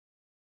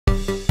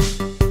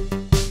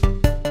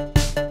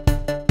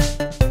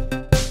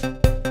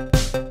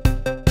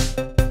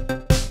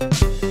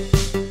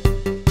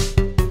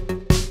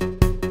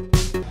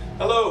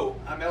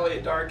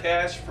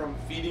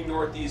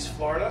Northeast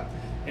Florida,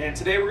 and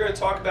today we're going to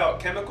talk about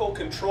chemical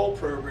control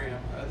program.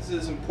 This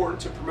is important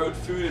to promote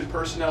food and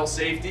personnel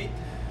safety,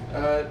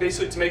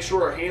 basically to make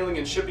sure our handling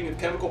and shipping of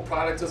chemical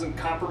products doesn't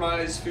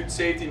compromise food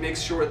safety, make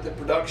sure that the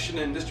production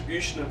and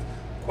distribution of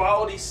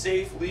quality,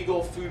 safe,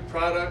 legal food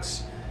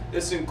products.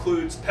 This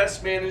includes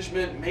pest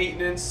management,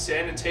 maintenance,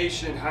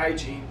 sanitation, and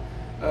hygiene,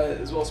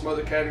 as well as some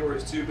other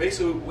categories too.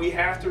 Basically, we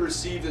have to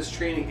receive this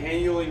training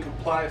annually and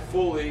comply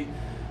fully.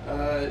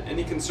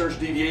 Any concerns or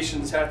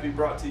deviations have to be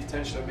brought to the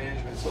attention of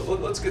management. So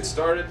let's get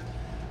started.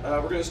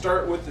 We're going to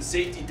start with the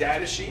safety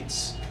data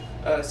sheets.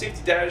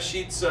 Safety data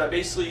sheets,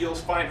 basically you'll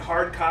find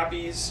hard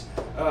copies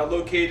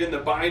located in the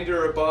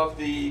binder above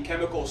the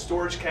chemical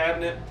storage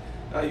cabinet.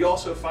 You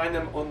also find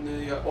them on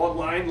the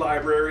online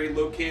library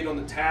located on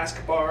the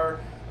taskbar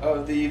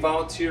of the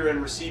volunteer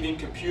and receiving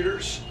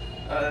computers.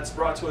 That's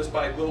brought to us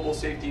by Global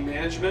Safety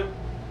Management.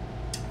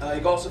 You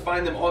can also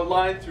find them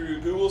online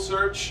through Google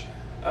search.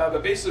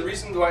 But basically the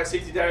reason why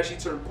safety data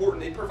sheets are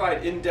important, they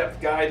provide in-depth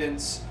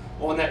guidance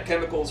on that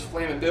chemical's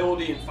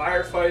flammability and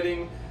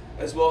firefighting,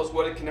 as well as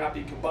what it cannot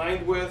be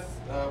combined with,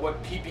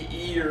 what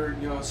PPE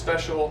or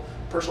special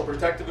personal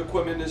protective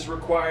equipment is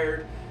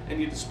required,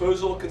 any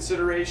disposal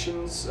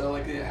considerations,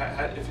 like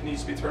if it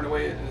needs to be thrown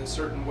away in a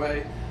certain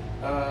way,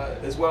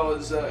 as well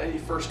as any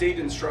first aid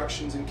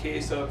instructions in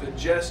case of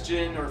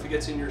ingestion or if it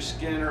gets in your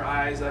skin or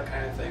eyes, that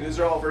kind of thing. Those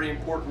are all very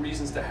important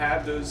reasons to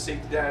have those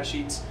safety data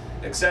sheets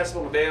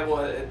accessible and available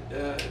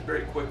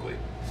very quickly.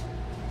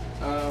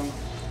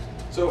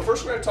 So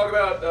first we're going to talk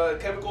about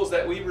chemicals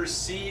that we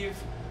receive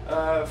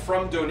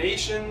from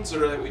donations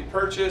or that we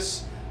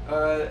purchase,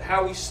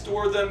 how we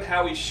store them,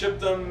 how we ship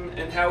them,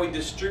 and how we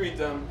distribute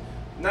them.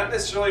 Not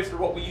necessarily for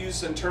what we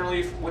use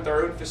internally with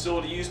our own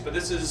facility use, but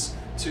this is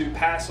to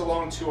pass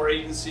along to our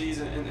agencies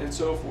and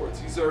so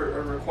forth. These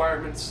are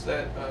requirements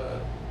that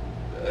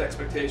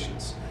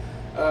expectations.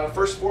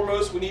 First and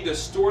foremost, we need to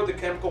store the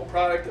chemical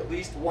product at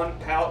least one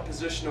pallet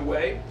position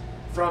away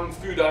from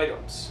food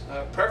items,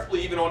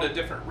 preferably even on a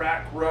different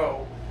rack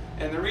row.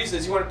 And the reason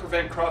is you want to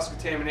prevent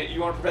cross-contamination,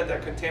 you want to prevent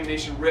that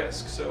contamination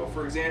risk. So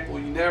for example,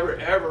 you never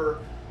ever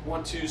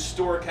want to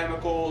store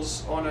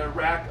chemicals on a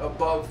rack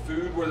above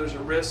food where there's a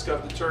risk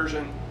of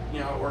detergent,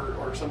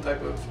 or some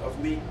type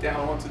of leak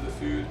down onto the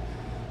food.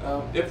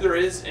 If there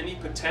is any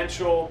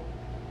potential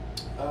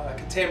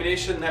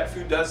contamination, that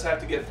food does have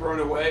to get thrown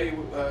away.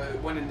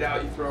 When in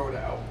doubt, you throw it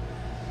out.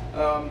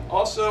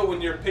 Also,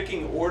 when you're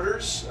picking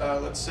orders,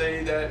 let's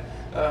say that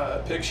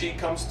a pig sheet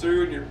comes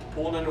through and you're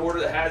pulling an order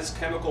that has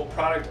chemical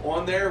product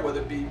on there,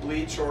 whether it be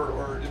bleach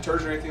or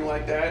detergent or anything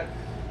like that,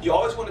 you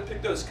always want to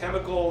pick those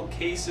chemical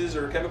cases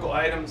or chemical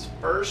items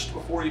first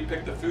before you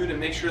pick the food, and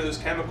make sure those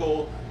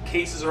chemical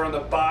cases are on the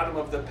bottom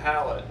of the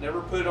pallet.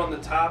 Never put it on the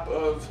top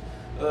of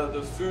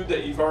the food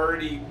that you've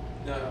already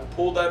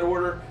pulled that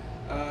order.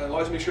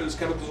 Always make sure those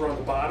chemicals are on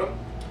the bottom.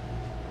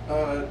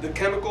 The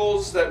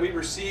chemicals that we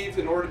receive,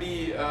 in order to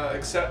be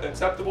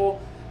acceptable,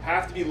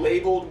 have to be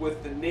labeled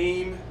with the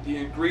name, the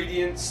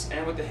ingredients,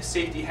 and with the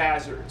safety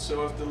hazard.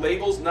 So if the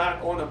label's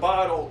not on a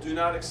bottle, do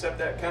not accept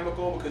that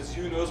chemical, because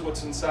who knows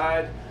what's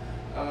inside.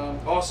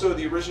 Also,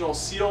 the original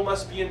seal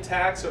must be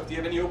intact, so if you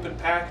have any open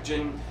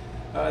packaging,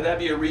 that'd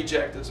be a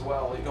reject as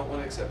well. You don't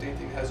want to accept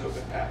anything that has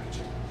open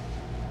packaging.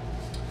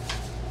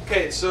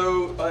 Okay,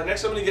 so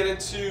next I'm going to get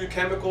into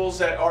chemicals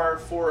that are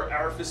for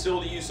our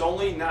facility use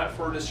only, not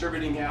for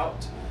distributing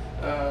out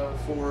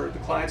for the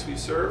clients we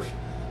serve.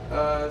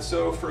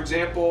 So for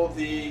example,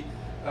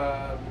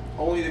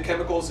 only the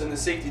chemicals in the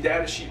safety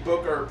data sheet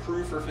book are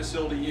approved for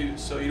facility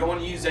use. So you don't want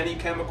to use any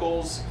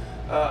chemicals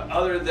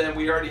other than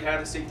we already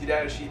have the safety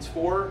data sheets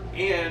for,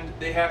 and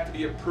they have to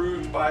be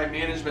approved by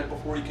management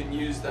before you can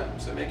use them.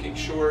 So making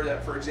sure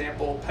that, for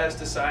example,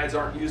 pesticides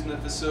aren't used in the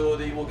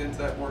facility. We'll get into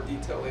that in more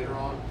detail later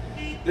on.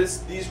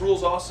 These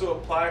rules also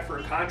apply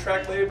for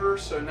contract labor,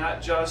 so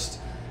not just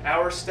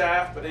our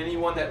staff, but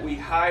anyone that we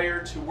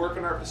hire to work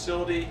in our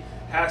facility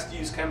has to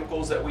use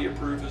chemicals that we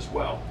approve as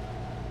well.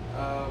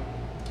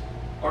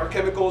 Our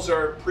chemicals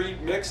are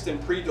pre-mixed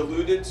and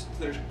pre-diluted to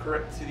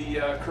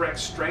the correct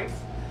strength.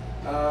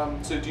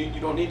 So you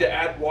don't need to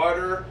add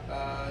water.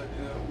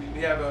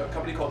 We have a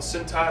company called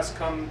Cintas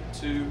come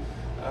to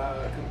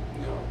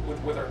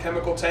with our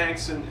chemical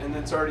tanks, and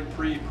it's already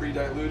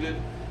pre-diluted.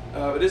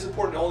 It is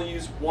important to only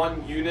use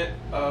one unit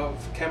of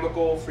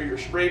chemical for your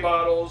spray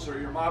bottles or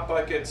your mop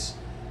buckets,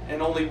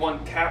 and only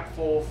one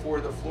capful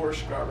for the floor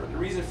scrubber. The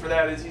reason for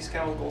that is these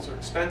chemicals are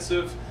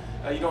expensive.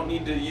 You don't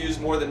need to use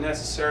more than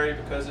necessary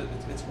because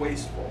it's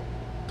wasteful.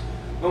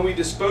 When we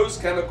dispose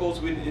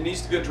chemicals, it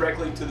needs to go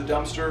directly to the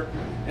dumpster,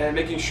 and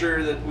making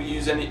sure that we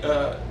use any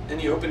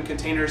open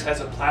containers has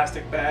a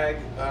plastic bag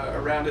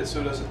around it so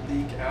it doesn't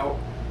leak out.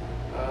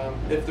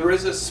 If there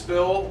is a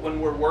spill when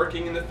we're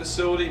working in the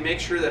facility, make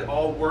sure that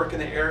all work in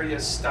the area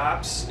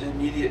stops in the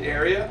immediate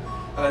area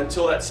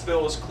until that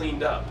spill is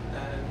cleaned up.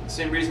 And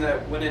same reason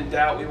that when in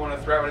doubt, we want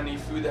to throw out any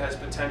food that has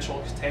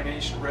potential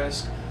contamination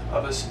risk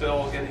of a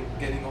spill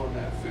getting on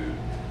that food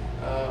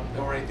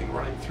or anything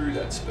running through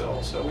that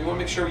spill. So we want to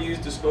make sure we use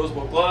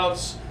disposable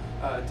gloves,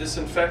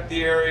 disinfect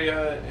the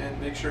area,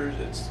 and make sure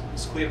it's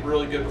cleaned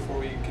really good before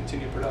we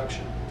continue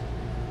production.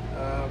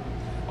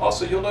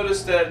 Also, you'll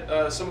notice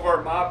that some of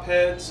our mop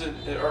heads,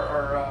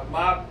 our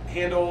mop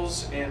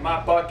handles and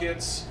mop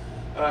buckets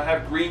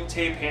have green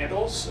tape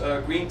handles.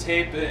 Green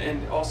tape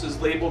and also is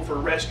labeled for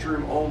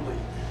restroom only.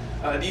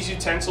 These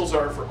utensils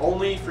are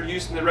only for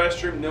use in the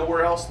restroom,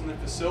 nowhere else in the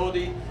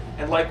facility.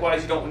 And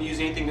likewise, you don't want to use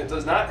anything that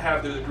does not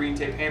have those green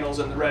tape handles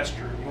in the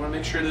restroom. You want to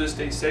make sure that it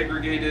stays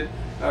segregated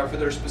for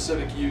their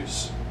specific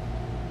use.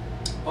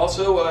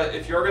 Also,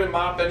 if you're going to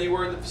mop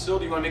anywhere in the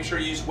facility, you want to make sure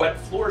you use wet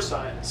floor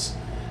signs.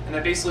 And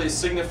that basically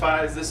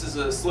signifies this is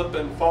a slip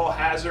and fall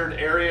hazard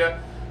area,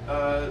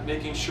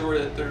 making sure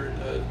that they're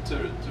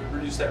to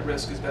reduce that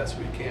risk as best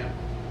we can.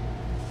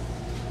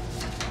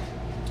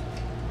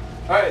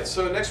 Alright,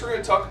 so next we're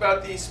going to talk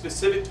about the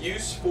specific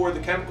use for the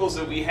chemicals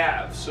that we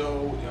have.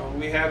 So,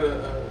 we have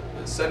a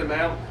set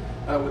amount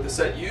with a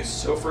set use.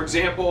 So, for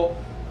example,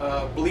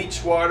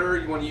 bleach water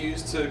you want to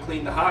use to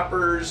clean the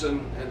hoppers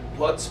and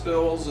blood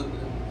spills and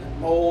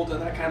mold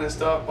and that kind of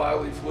stuff,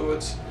 bodily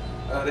fluids,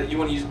 that you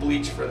want to use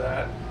bleach for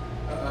that.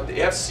 The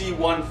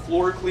FC1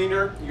 floor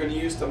cleaner you're going to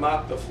use to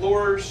mop the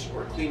floors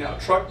or clean out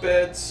truck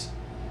beds.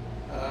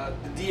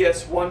 The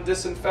DS1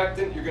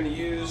 disinfectant you're going to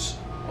use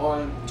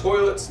on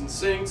toilets and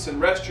sinks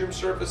and restroom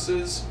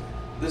surfaces.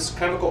 This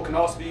chemical can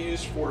also be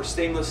used for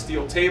stainless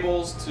steel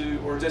tables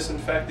or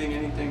disinfecting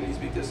anything that needs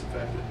to be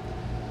disinfected.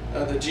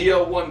 The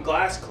GL1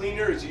 glass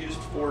cleaner is used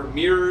for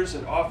mirrors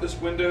and office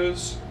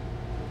windows.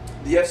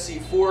 The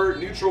FC4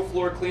 neutral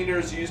floor cleaner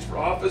is used for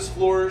office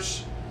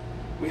floors.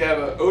 We have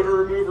an odor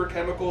remover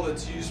chemical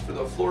that's used for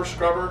the floor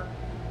scrubber.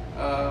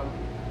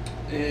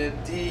 And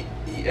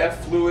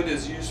DEF fluid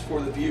is used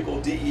for the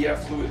vehicle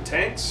DEF fluid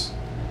tanks.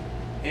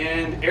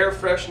 And air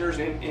fresheners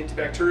and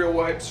antibacterial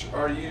wipes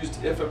are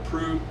used if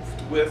approved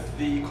with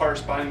the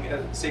corresponding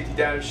safety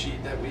data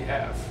sheet that we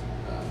have.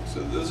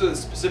 So those are the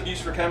specific use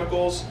for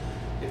chemicals.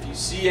 If you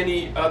see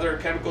any other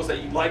chemicals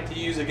that you'd like to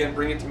use, again,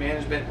 bring it to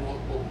management and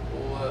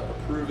we'll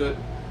approve it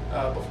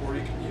before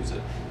you can use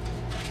it.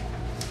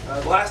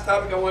 The last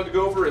topic I wanted to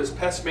go over is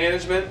pest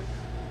management.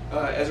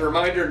 As a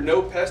reminder,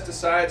 no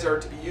pesticides are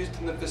to be used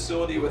in the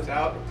facility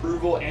without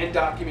approval and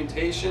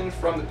documentation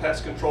from the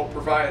pest control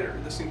provider.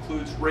 This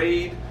includes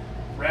Raid,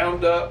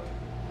 Roundup,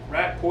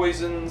 rat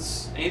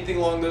poisons, anything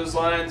along those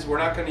lines we're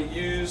not going to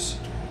use,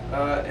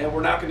 and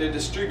we're not going to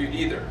distribute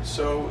either.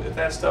 So if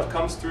that stuff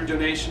comes through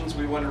donations,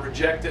 we want to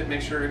reject it,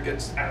 make sure it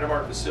gets out of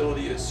our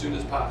facility as soon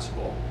as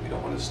possible. We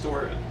don't want to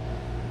store it.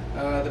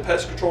 The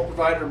pest control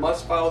provider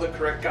must follow the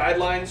correct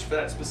guidelines for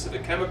that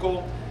specific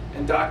chemical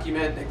and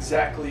document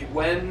exactly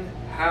when,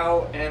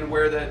 how, and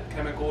where that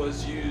chemical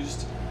is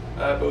used,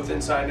 both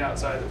inside and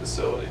outside the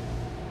facility.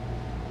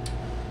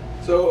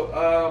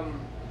 So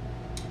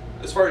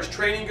as far as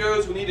training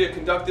goes, we need to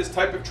conduct this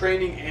type of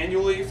training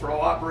annually for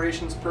all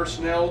operations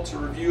personnel to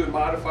review and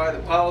modify the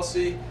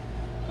policy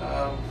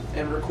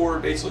and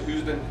record basically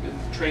who's been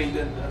trained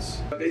in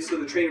this. Basically,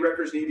 the training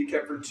records need to be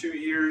kept for 2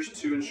 years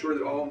to ensure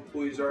that all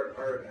employees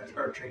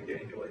are trained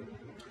annually.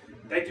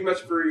 Thank you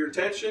much for your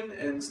attention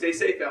and stay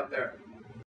safe out there.